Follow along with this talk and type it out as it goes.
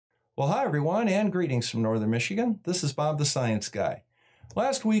Well, hi everyone, and greetings from Northern Michigan. This is Bob the Science Guy.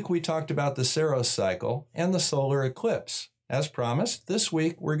 Last week we talked about the Saros Cycle and the solar eclipse. As promised, this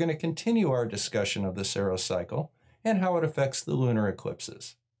week we're going to continue our discussion of the Saros Cycle and how it affects the lunar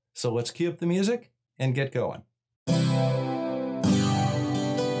eclipses. So let's cue up the music and get going.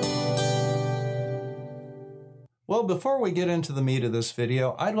 Well, before we get into the meat of this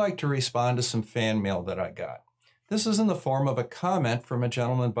video, I'd like to respond to some fan mail that I got. This is in the form of a comment from a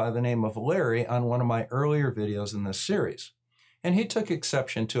gentleman by the name of Larry on one of my earlier videos in this series. And he took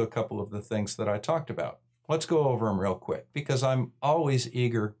exception to a couple of the things that I talked about. Let's go over them real quick, because I'm always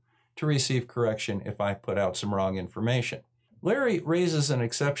eager to receive correction if I put out some wrong information. Larry raises an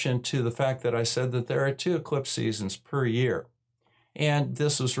exception to the fact that I said that there are 2 eclipse seasons per year. And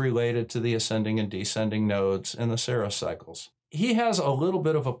this was related to the ascending and descending nodes and the Saros cycles. He has a little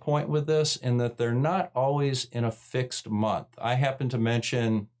bit of a point with this in that they're not always in a fixed month. I happen to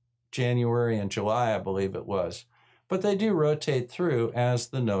mention January and July, I believe it was, but they do rotate through as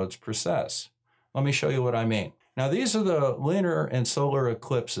the nodes precess. Let me show you what I mean. Now, these are the lunar and solar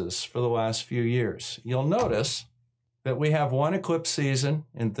eclipses for the last few years. You'll notice that we have one eclipse season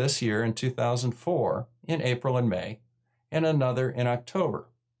in this year, in 2004, in April and May, and another in October.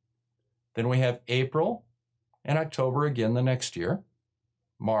 Then we have April and October again the next year,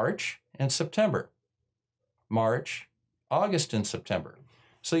 March and September, March, August and September.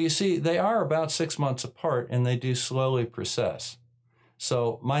 So you see, they are about 6 months apart and they do slowly precess.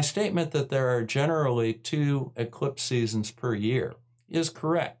 So my statement that there are generally 2 eclipse seasons per year is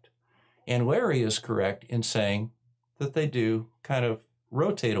correct. And Larry is correct in saying that they do kind of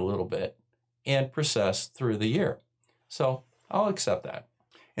rotate a little bit and precess through the year. So I'll accept that.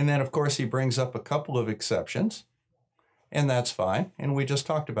 And then, of course, he brings up a couple of exceptions, and that's fine. And we just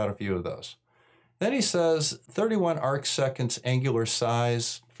talked about a few of those. Then he says 31 arc seconds angular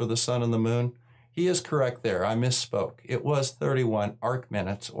size for the sun and the moon. He is correct there. I misspoke. It was 31 arc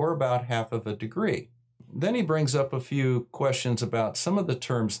minutes, or about half of a degree. Then he brings up a few questions about some of the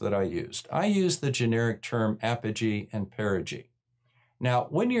terms that I used. I used the generic term apogee and perigee. Now,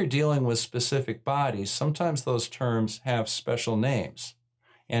 when you're dealing with specific bodies, sometimes those terms have special names.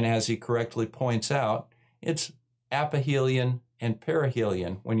 And as he correctly points out, it's aphelion and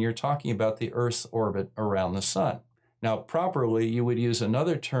perihelion when you're talking about the Earth's orbit around the sun. Now, properly, you would use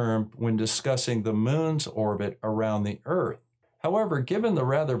another term when discussing the moon's orbit around the Earth. However, given the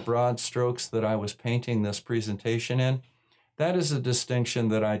rather broad strokes that I was painting this presentation in, that is a distinction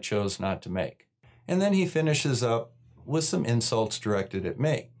that I chose not to make. And then he finishes up with some insults directed at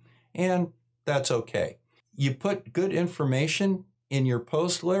me. And that's okay. You put good information in your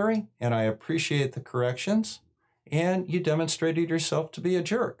post, Larry, and I appreciate the corrections, and you demonstrated yourself to be a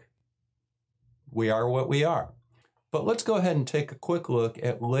jerk. We are what we are. But let's go ahead and take a quick look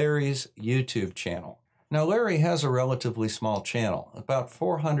at Larry's YouTube channel. Now, Larry has a relatively small channel, about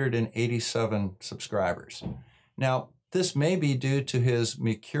 487 subscribers. Now, this may be due to his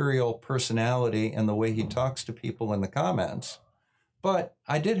mercurial personality and the way he talks to people in the comments, but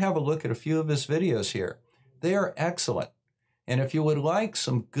I did have a look at a few of his videos here. They are excellent. And if you would like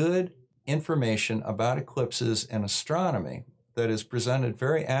some good information about eclipses and astronomy that is presented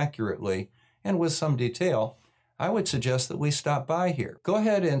very accurately and with some detail, I would suggest that we stop by here. Go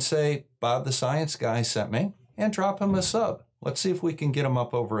ahead and say, Bob the Science Guy sent me, and drop him a sub. Let's see if we can get him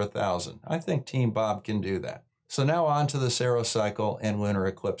up over 1,000. I think Team Bob can do that. So now on to the Saros Cycle and lunar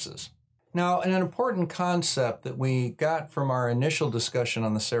eclipses. Now, an important concept that we got from our initial discussion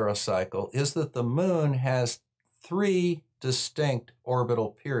on the Saros Cycle is that the moon has 3 distinct orbital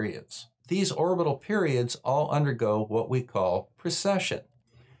periods. These orbital periods all undergo what we call precession.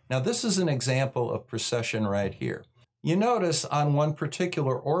 Now, this is an example of precession right here. You notice on one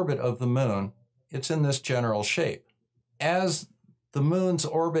particular orbit of the moon, it's in this general shape. As the moon's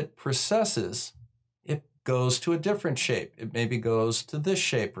orbit precesses, it goes to a different shape. It maybe goes to this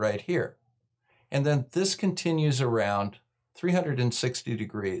shape right here. And then this continues around 360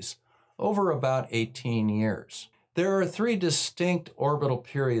 degrees over about 18 years. There are 3 distinct orbital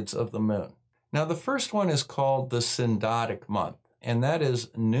periods of the moon. Now, the first one is called the synodic month, and that is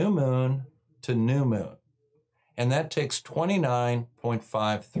new moon to new moon. And that takes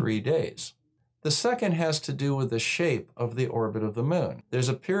 29.53 days. The second has to do with the shape of the orbit of the moon. There's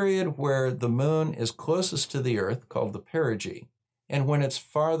a period where the moon is closest to the Earth, called the perigee, and when it's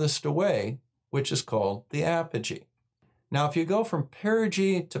farthest away, which is called the apogee. Now, if you go from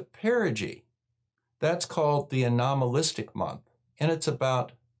perigee to perigee, that's called the anomalistic month, and it's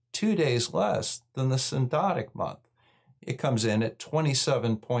about 2 days less than the synodic month. It comes in at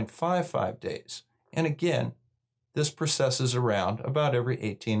 27.55 days. And again, This precesses around about every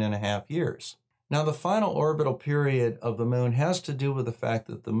 18.5 years. Now, the final orbital period of the moon has to do with the fact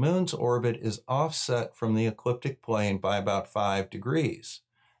that the moon's orbit is offset from the ecliptic plane by about 5 degrees.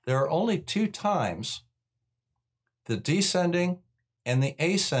 There are only 2 times, the descending and the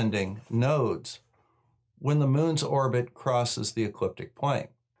ascending nodes, when the moon's orbit crosses the ecliptic plane.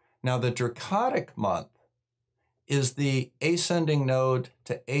 Now, the Draconic month is the ascending node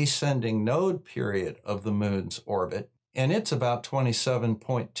to ascending node period of the moon's orbit, and it's about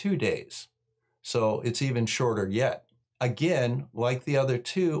 27.2 days. So it's even shorter yet. Again, like the other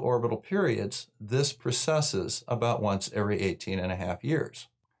 2 orbital periods, this precesses about once every 18.5 years.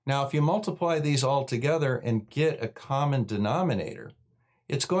 Now, if you multiply these all together and get a common denominator,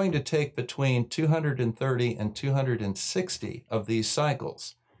 it's going to take between 230 and 260 of these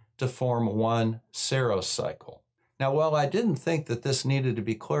cycles to form one Saros cycle. Now, while I didn't think that this needed to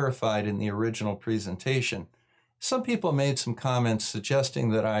be clarified in the original presentation, some people made some comments suggesting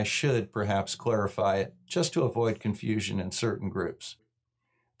that I should perhaps clarify it just to avoid confusion in certain groups.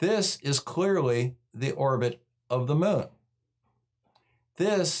 This is clearly the orbit of the moon.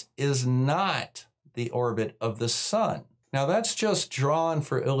 This is not the orbit of the sun. Now, that's just drawn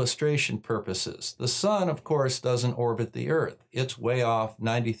for illustration purposes. The sun, of course, doesn't orbit the Earth. It's way off,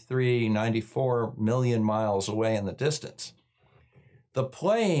 93, 94 million miles away in the distance. The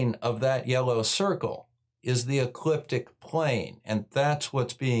plane of that yellow circle is the ecliptic plane, and that's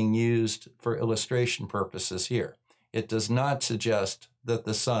what's being used for illustration purposes here. It does not suggest that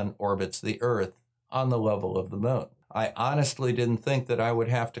the sun orbits the Earth on the level of the moon. I honestly didn't think that I would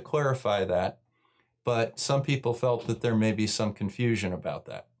have to clarify that, but some people felt that there may be some confusion about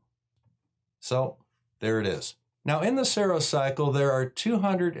that. So there it is. Now, in the Saros cycle, there are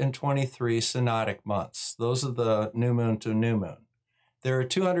 223 synodic months. Those are the new moon to new moon. There are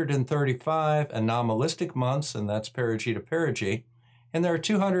 235 anomalistic months, and that's perigee to perigee, and there are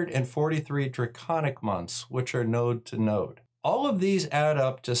 243 draconic months, which are node to node. All of these add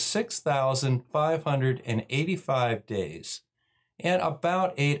up to 6,585 days and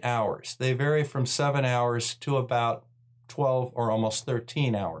about 8 hours. They vary from 7 hours to about 12 or almost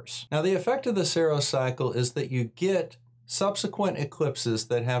 13 hours. Now, the effect of the Saros cycle is that you get subsequent eclipses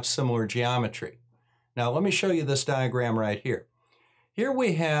that have similar geometry. Now, let me show you this diagram right here. Here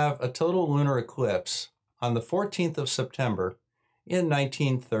we have a total lunar eclipse on the 14th of September in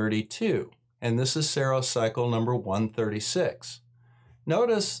 1932, and this is Saros cycle number 136.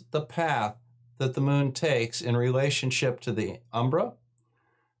 Notice the path that the moon takes in relationship to the umbra,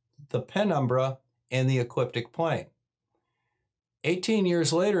 the penumbra, and the ecliptic plane. 18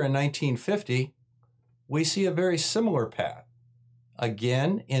 years later in 1950, we see a very similar path.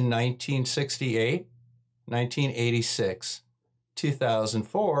 Again in 1968, 1986,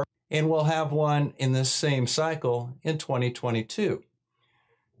 2004, and we'll have one in this same cycle in 2022.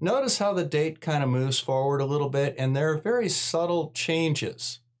 Notice how the date kind of moves forward a little bit, and there are very subtle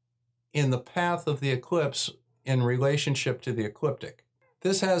changes in the path of the eclipse in relationship to the ecliptic.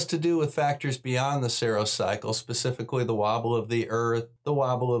 This has to do with factors beyond the Saros cycle, specifically the wobble of the Earth, the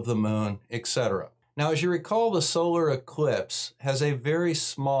wobble of the moon, etc. Now, as you recall, the solar eclipse has a very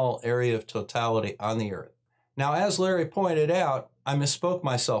small area of totality on the Earth. Now, as Larry pointed out, I misspoke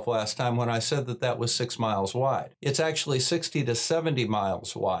myself last time when I said that that was 6 miles wide. It's actually 60 to 70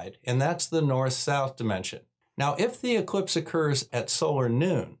 miles wide, and that's the north-south dimension. Now, if the eclipse occurs at solar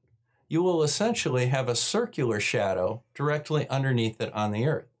noon, you will essentially have a circular shadow directly underneath it on the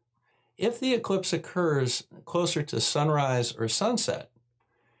Earth. If the eclipse occurs closer to sunrise or sunset,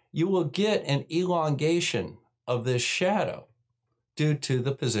 you will get an elongation of this shadow due to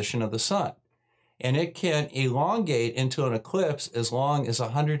the position of the sun. And it can elongate into an eclipse as long as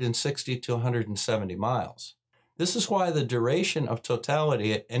 160 to 170 miles. This is why the duration of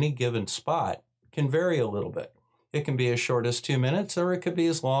totality at any given spot can vary a little bit. It can be as short as 2 minutes, or it could be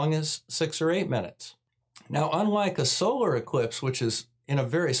as long as 6 or 8 minutes. Now, unlike a solar eclipse, which is in a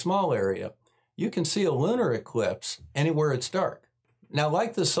very small area, you can see a lunar eclipse anywhere it's dark. Now,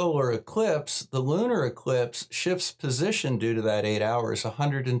 like the solar eclipse, the lunar eclipse shifts position due to that 8 hours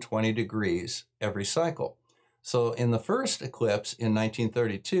 120 degrees every cycle. So in the first eclipse in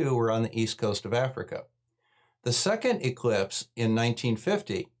 1932, we're on the east coast of Africa. The second eclipse in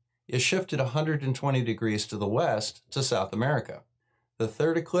 1950 is shifted 120 degrees to the west to South America. The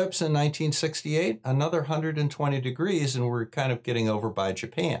third eclipse in 1968, another 120 degrees, and we're kind of getting over by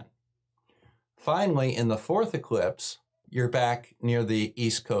Japan. Finally, in the fourth eclipse, you're back near the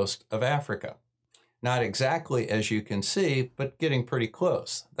east coast of Africa. Not exactly as you can see, but getting pretty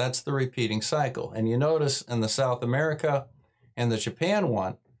close. That's the repeating cycle. And you notice in the South America and the Japan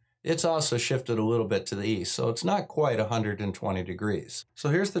one, It's also shifted a little bit to the east, so it's not quite 120 degrees. So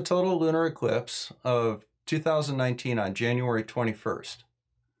here's the total lunar eclipse of 2019 on January 21st.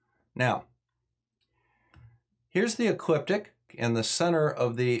 Now, here's the ecliptic and the center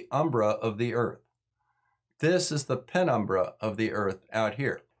of the umbra of the Earth. This is the penumbra of the Earth out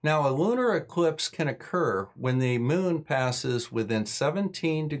here. Now, a lunar eclipse can occur when the moon passes within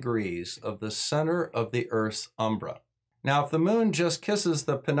 17 degrees of the center of the Earth's umbra. Now, if the moon just kisses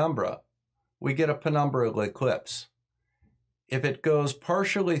the penumbra, we get a penumbral eclipse. If it goes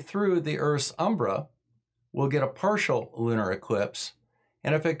partially through the Earth's umbra, we'll get a partial lunar eclipse.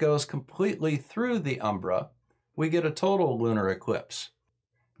 And if it goes completely through the umbra, we get a total lunar eclipse.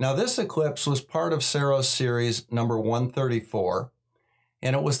 Now, this eclipse was part of Saros series number 134,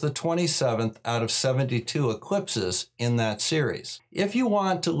 and it was the 27th out of 72 eclipses in that series. If you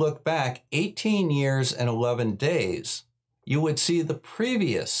want to look back 18 years and 11 days, you would see the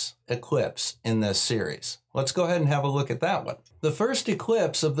previous eclipse in this series. Let's go ahead and have a look at that one. The first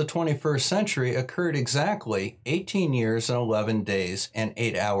eclipse of the 21st century occurred exactly 18 years and 11 days and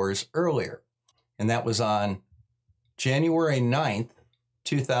 8 hours earlier, and that was on January 9th,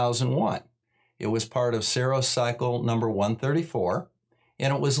 2001. It was part of Saros Cycle number 134,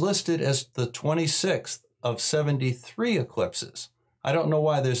 and it was listed as the 26th of 73 eclipses. I don't know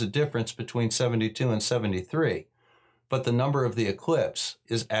why there's a difference between 72 and 73, but the number of the eclipse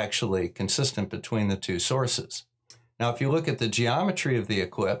is actually consistent between the two sources. Now, if you look at the geometry of the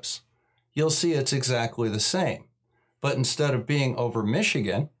eclipse, you'll see it's exactly the same. But instead of being over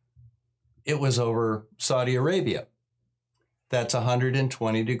Michigan, it was over Saudi Arabia. That's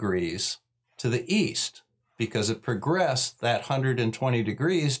 120 degrees to the east because it progressed that 120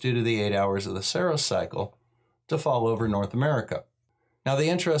 degrees due to the 8 hours of the Saros cycle to fall over North America. Now, the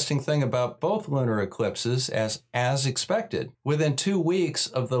interesting thing about both lunar eclipses, as expected, within 2 weeks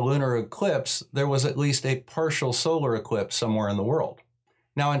of the lunar eclipse, there was at least a partial solar eclipse somewhere in the world.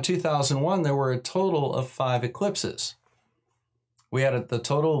 Now, in 2001, there were a total of 5 eclipses. We had the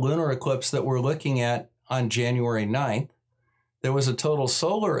total lunar eclipse that we're looking at on January 9th. There was a total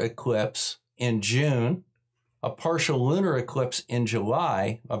solar eclipse in June, a partial lunar eclipse in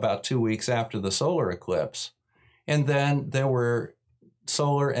July, about 2 weeks after the solar eclipse, and then there were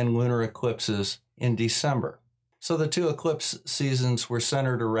solar and lunar eclipses in December. So the 2 eclipse seasons were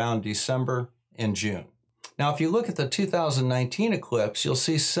centered around December and June. Now, if you look at the 2019 eclipse, you'll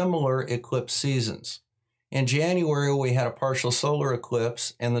see similar eclipse seasons. In January, we had a partial solar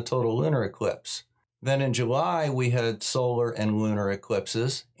eclipse and the total lunar eclipse. Then in July, we had solar and lunar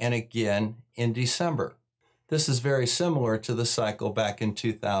eclipses, and again in December. This is very similar to the cycle back in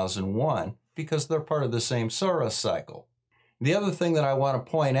 2001 because they're part of the same Saros cycle. The other thing that I want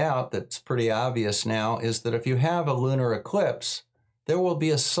to point out that's pretty obvious now is that if you have a lunar eclipse, there will be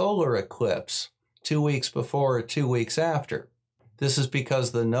a solar eclipse 2 weeks before or 2 weeks after. This is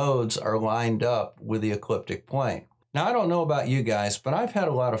because the nodes are lined up with the ecliptic plane. Now, I don't know about you guys, but I've had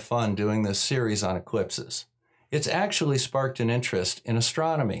a lot of fun doing this series on eclipses. It's actually sparked an interest in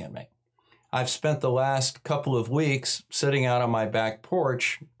astronomy in me. I've spent the last couple of weeks sitting out on my back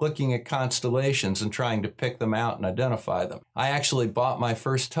porch looking at constellations and trying to pick them out and identify them. I actually bought my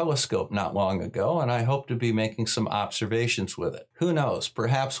first telescope not long ago, and I hope to be making some observations with it. Who knows,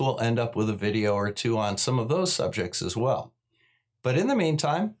 perhaps we'll end up with a video or two on some of those subjects as well. But in the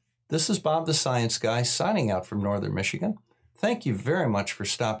meantime, this is Bob the Science Guy signing out from Northern Michigan. Thank you very much for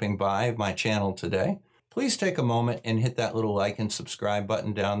stopping by my channel today. Please take a moment and hit that little like and subscribe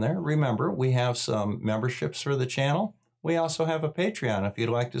button down there. Remember, we have some memberships for the channel. We also have a Patreon if you'd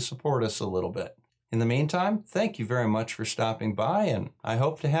like to support us a little bit. In the meantime, thank you very much for stopping by, and I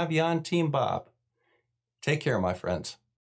hope to have you on Team Bob. Take care, my friends.